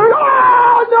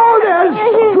 No! They're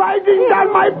sliding down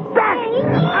my back!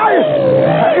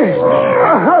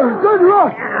 Good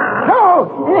Lord! No!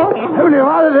 Heavenly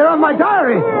Father, they're on my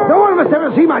diary! No one must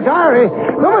ever see my diary!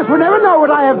 No one will never know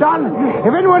what I have done!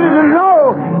 If anyone is to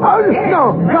know...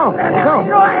 No!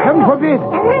 Heaven forbid!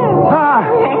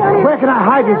 Where can I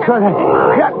hide it so that...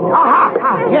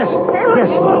 Yes.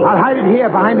 I'll hide it here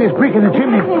behind this brick in the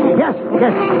chimney. Yes.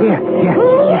 Here.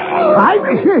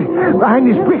 Behind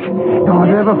this brick. No one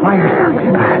will ever find it.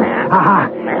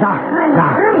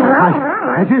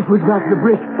 Now. As if we've got the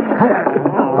brick.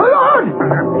 Oh, Lord!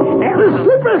 The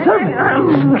slippers have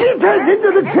skittered into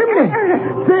the chimney.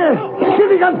 They're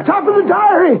sitting on top of the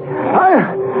diary.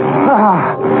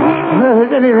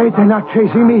 At any rate, they're not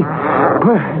chasing me.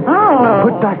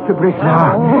 Put back the brick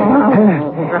now.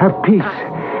 A piece.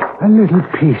 A little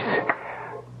piece.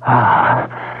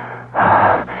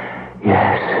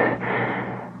 Yes.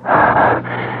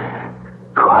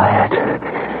 Quiet.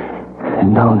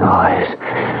 No noise.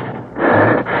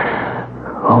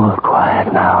 All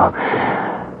quiet now.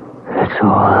 It's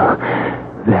all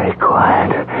very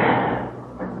quiet.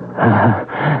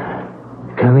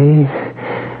 Camille,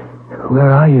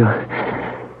 where are you?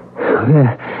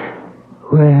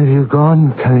 Where have you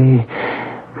gone, Camille?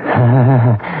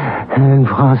 And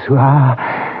Francois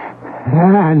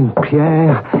and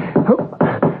Pierre.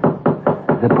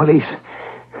 The police.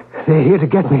 They're here to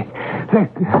get me.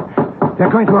 They're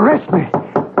going to arrest me.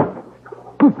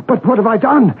 But what have I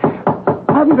done?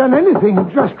 I haven't done anything.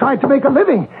 Just tried to make a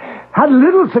living. Had a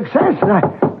little success. And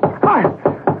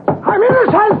I'm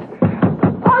innocent.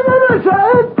 I'm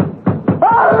innocent.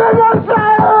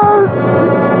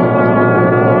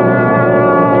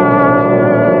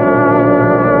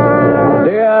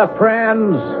 Dear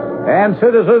friends and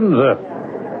citizens,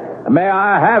 may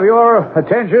I have your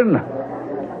attention?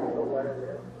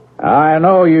 I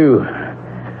know you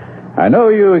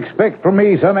expect from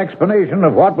me some explanation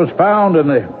of what was found in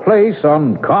the place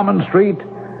on Common Street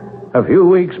a few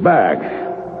weeks back.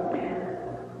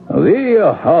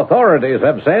 The authorities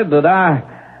have said that I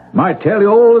might tell you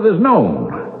all that is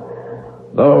known,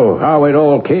 though how it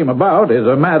all came about is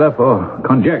a matter for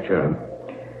conjecture.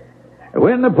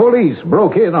 When the police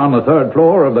broke in on the third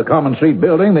floor of the Common Street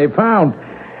building, they found...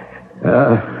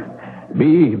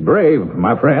 be brave,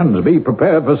 my friends. Be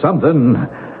prepared for something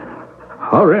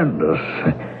horrendous.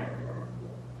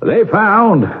 They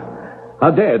found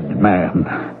a dead man.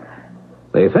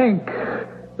 They think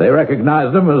they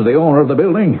recognized him as the owner of the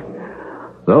building,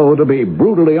 though, to be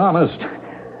brutally honest,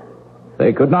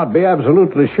 they could not be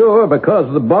absolutely sure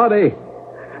because the body,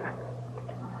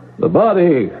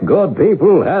 good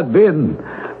people, had been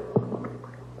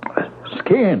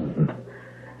skinned.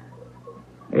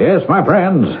 Yes, my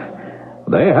friends,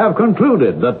 they have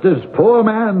concluded that this poor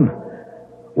man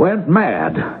went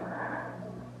mad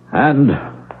and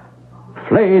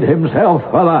flayed himself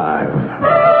alive.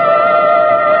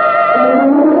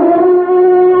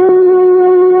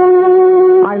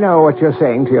 I know what you're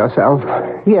saying to yourself.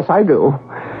 Yes, I do.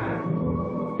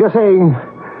 You're saying,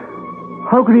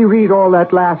 how could he read all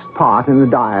that last part in the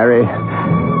diary?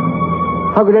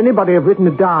 How could anybody have written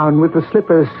it down with the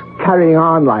slippers carrying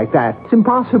on like that? It's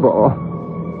impossible.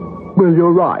 Well,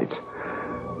 you're right.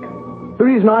 The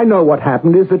reason I know what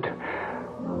happened is that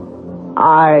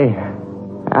I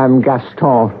am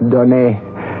Gaston Donnet,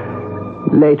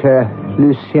 later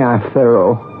Lucien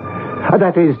Ferraud.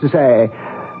 That is to say,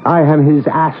 I am his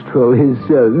astral, his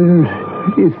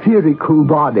etherical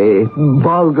body,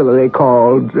 vulgarly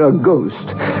called a ghost.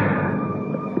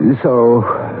 So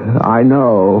I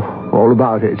know all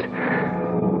about it.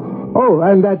 Oh,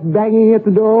 and that banging at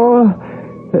the door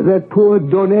that poor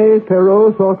Donnet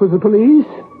Ferraud thought was the police?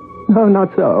 No,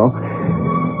 not so.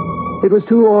 It was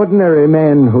two ordinary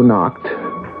men who knocked.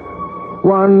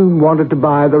 One wanted to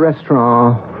buy the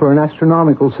restaurant for an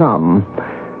astronomical sum.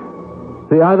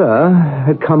 The other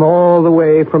had come all the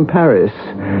way from Paris.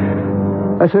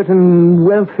 A certain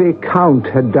wealthy count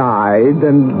had died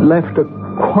and left a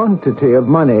quantity of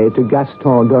money to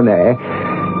Gaston Donnet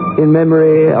in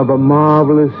memory of a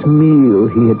marvelous meal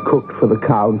he had cooked for the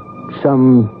count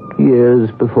some years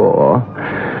before.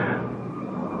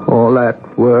 All that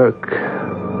work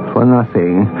for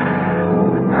nothing.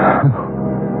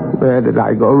 Where did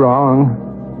I go wrong?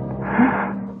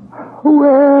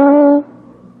 Where?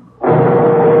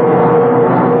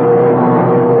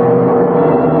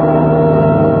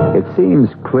 It seems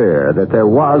clear that there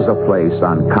was a place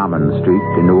on Common Street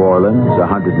in New Orleans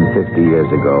 150 years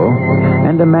ago,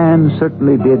 and a man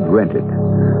certainly did rent it,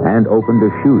 and opened a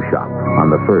shoe shop on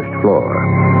the first floor,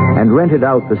 and rented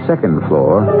out the second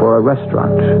floor for a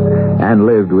restaurant, and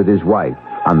lived with his wife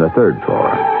on the third floor,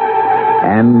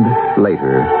 and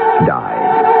later died.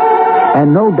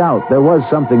 And no doubt there was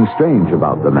something strange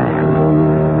about the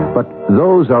man. But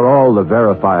those are all the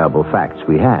verifiable facts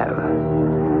we have.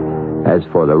 As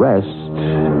for the rest,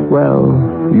 well,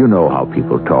 you know how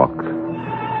people talk.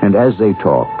 And as they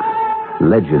talk,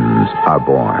 legends are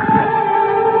born.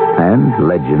 And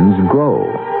legends grow.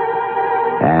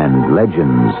 And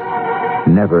legends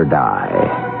never die.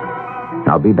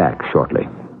 I'll be back shortly.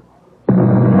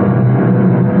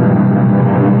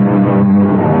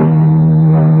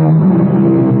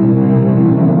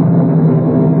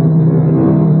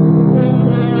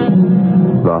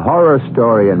 The horror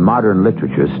story in modern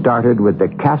literature started with The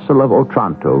Castle of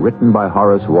Otranto, written by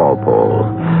Horace Walpole,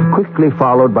 quickly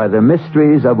followed by The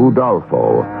Mysteries of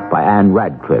Udolpho by Anne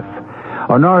Radcliffe.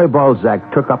 Honoré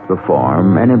Balzac took up the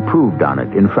form and improved on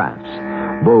it in France.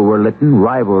 Bulwer Lytton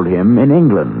rivaled him in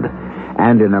England.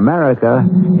 And in America,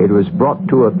 it was brought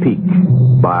to a peak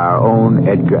by our own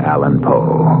Edgar Allan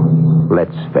Poe.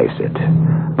 Let's face it,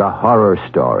 the horror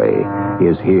story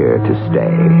is here to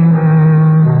stay.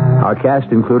 Our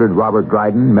cast included Robert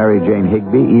Dryden, Mary Jane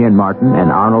Higby, Ian Martin,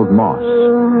 and Arnold Moss.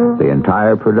 The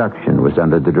entire production was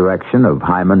under the direction of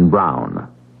Hyman Brown.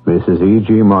 This is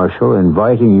E.G. Marshall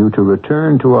inviting you to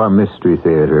return to our Mystery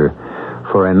Theater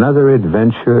for another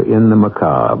adventure in the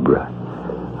macabre.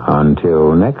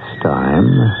 Until next time,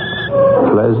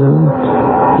 pleasant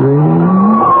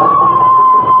dreams.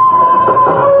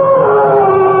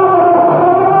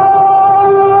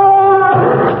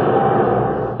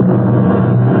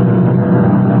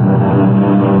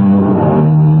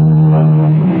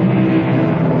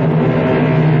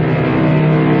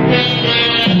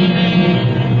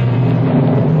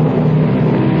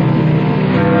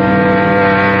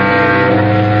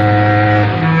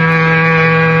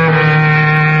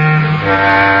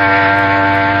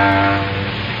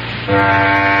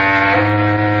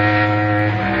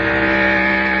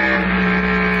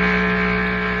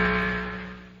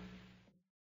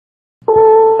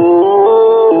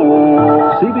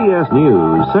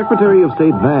 Secretary of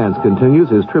State Vance continues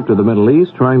his trip to the Middle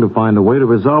East, trying to find a way to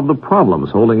resolve the problems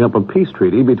holding up a peace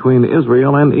treaty between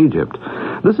Israel and Egypt.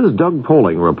 This is Doug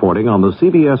Poling reporting on the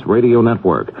CBS radio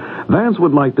network. Vance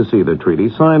would like to see the treaty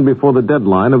signed before the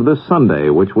deadline of this Sunday,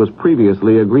 which was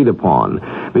previously agreed upon.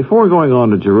 Before going on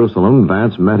to Jerusalem,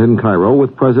 Vance met in Cairo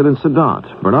with President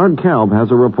Sadat. Bernard Kalb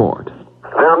has a report.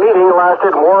 Their meeting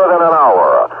lasted more than an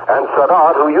hour, and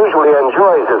Sadat, who usually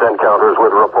enjoys his encounters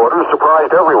with reporters,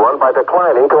 surprised everyone by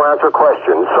declining to answer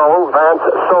questions, so Vance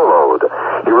soloed.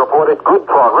 He reported good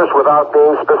progress without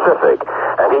being specific,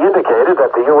 and he indicated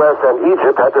that the U.S. and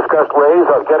Egypt had discussed ways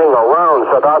of getting around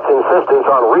Sadat's insistence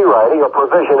on rewriting a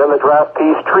provision in the draft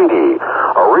peace treaty,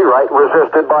 a rewrite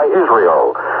resisted by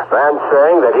Israel. Vance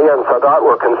saying that he and Sadat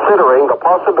were considering the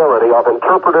possibility of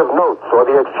interpretive notes or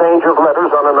the exchange of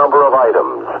letters on a number of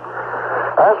items.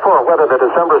 As for whether the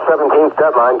December 17th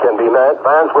deadline can be met,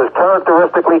 Vance was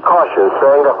characteristically cautious,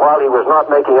 saying that while he was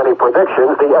not making any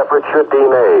predictions, the effort should be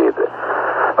made.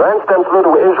 Vance then flew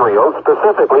to Israel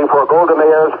specifically for Golda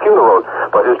Meir's funeral,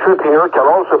 but his trip here can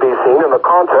also be seen in the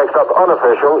context of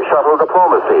unofficial shuttle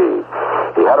diplomacy.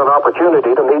 He had an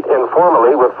opportunity to meet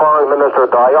informally with Foreign Minister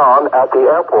Dayan at the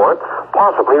airport,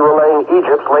 possibly relaying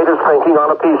Egypt's latest thinking on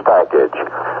a peace package.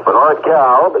 Bernard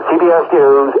Kalb, CBS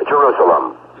News,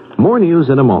 Jerusalem. More news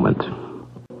in a moment.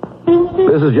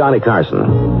 This is Johnny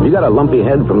Carson. You got a lumpy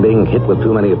head from being hit with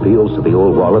too many appeals to the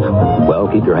old wallet? Well,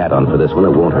 keep your hat on for this one.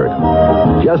 It won't hurt.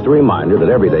 Just a reminder that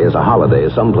every day is a holiday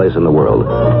someplace in the world,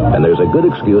 and there's a good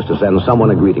excuse to send someone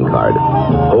a greeting card.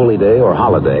 Holy day or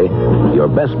holiday, your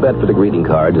best bet for the greeting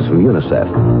card is from UNICEF,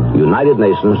 United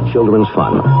Nations Children's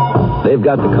Fund. They've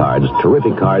got the cards,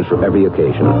 terrific cards for every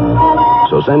occasion.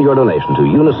 So send your donation to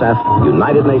UNICEF,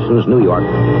 United Nations, New York,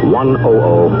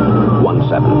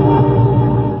 10017.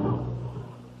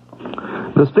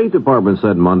 The State Department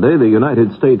said Monday the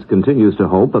United States continues to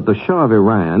hope that the Shah of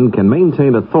Iran can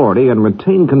maintain authority and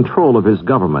retain control of his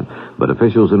government. But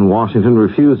officials in Washington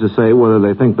refuse to say whether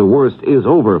they think the worst is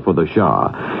over for the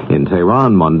Shah. In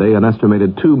Tehran Monday, an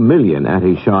estimated 2 million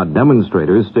anti-Shah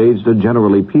demonstrators staged a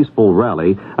generally peaceful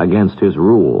rally against his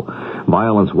rule.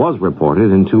 Violence was reported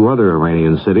in 2 other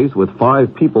Iranian cities, with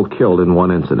 5 people killed in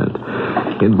one incident.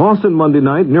 In Boston Monday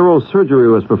night,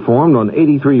 neurosurgery was performed on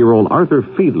 83-year-old Arthur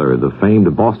Fiedler, the famed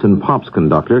Boston Pops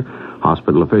conductor.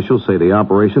 Hospital officials say the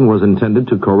operation was intended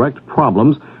to correct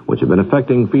problems which have been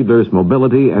affecting Fiedler's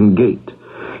mobility and gait.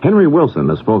 Henry Wilson,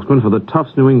 a spokesman for the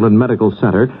Tufts New England Medical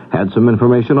Center, had some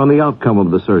information on the outcome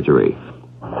of the surgery.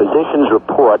 Physicians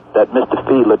report that Mr.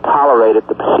 Fiedler tolerated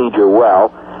the procedure well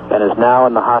and is now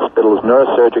in the hospital's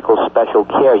neurosurgical special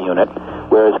care unit,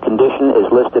 where his condition is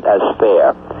listed as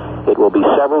fair. It will be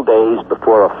several days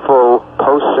before a full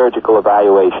post-surgical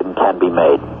evaluation can be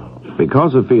made.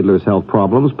 Because of Fiedler's health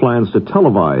problems, plans to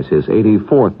televise his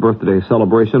 84th birthday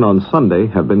celebration on Sunday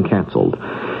have been canceled.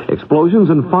 Explosions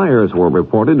and fires were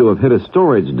reported to have hit a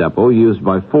storage depot used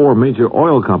by 4 major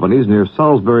oil companies near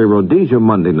Salisbury, Rhodesia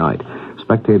Monday night.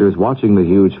 Spectators watching the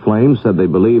huge flames said they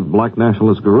believed black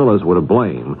nationalist guerrillas were to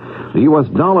blame. The U.S.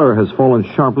 dollar has fallen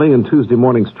sharply in Tuesday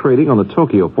morning's trading on the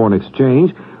Tokyo Foreign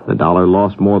Exchange. The dollar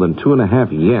lost more than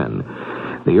 2.5 yen.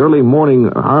 The early morning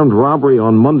armed robbery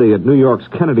on Monday at New York's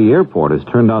Kennedy Airport has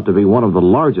turned out to be one of the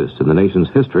largest in the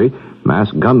nation's history.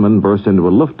 Masked gunmen burst into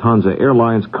a Lufthansa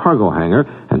Airlines cargo hangar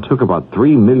and took about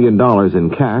 $3 million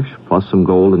in cash, plus some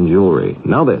gold and jewelry.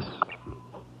 Now this.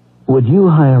 Would you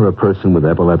hire a person with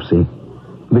epilepsy?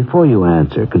 Before you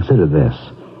answer, consider this.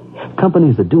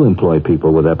 Companies that do employ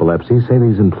people with epilepsy say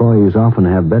these employees often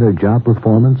have better job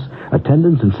performance,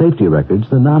 attendance, and safety records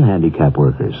than non-handicapped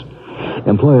workers.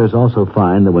 Employers also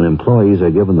find that when employees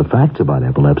are given the facts about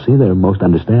epilepsy, they're most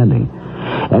understanding.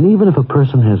 And even if a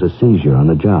person has a seizure on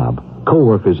the job,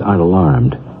 co-workers aren't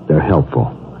alarmed. They're helpful.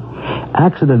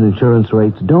 Accident insurance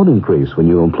rates don't increase when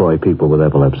you employ people with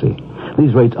epilepsy.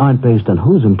 These rates aren't based on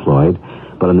who's employed,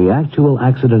 but on the actual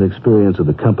accident experience of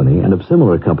the company and of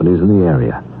similar companies in the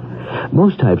area.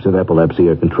 Most types of epilepsy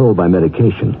are controlled by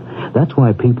medication. That's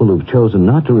why people who've chosen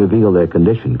not to reveal their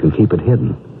condition can keep it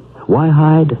hidden. Why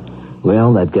hide?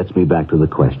 Well, that gets me back to the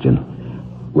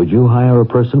question. Would you hire a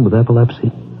person with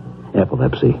epilepsy?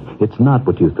 Epilepsy. It's not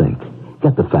what you think.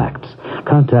 Get the facts.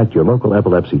 Contact your local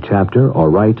epilepsy chapter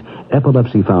or write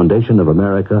Epilepsy Foundation of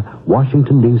America,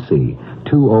 Washington, D.C.,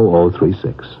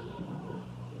 20036.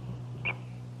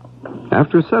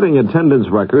 After setting attendance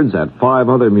records at 5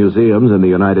 other museums in the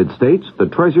United States, the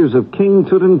treasures of King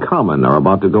Tutankhamun are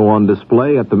about to go on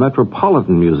display at the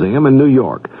Metropolitan Museum in New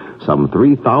York. Some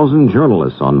 3,000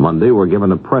 journalists on Monday were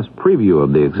given a press preview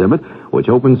of the exhibit, which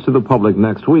opens to the public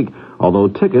next week, although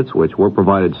tickets, which were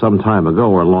provided some time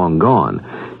ago, are long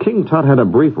gone. King Tut had a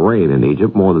brief reign in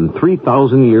Egypt more than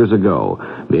 3,000 years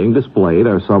ago. Being displayed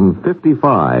are some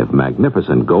 55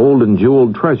 magnificent gold and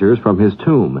jeweled treasures from his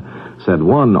tomb. Said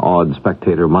one awed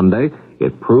spectator Monday,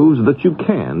 it proves that you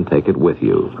can take it with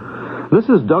you. This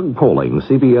is Doug Poling,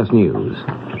 CBS News.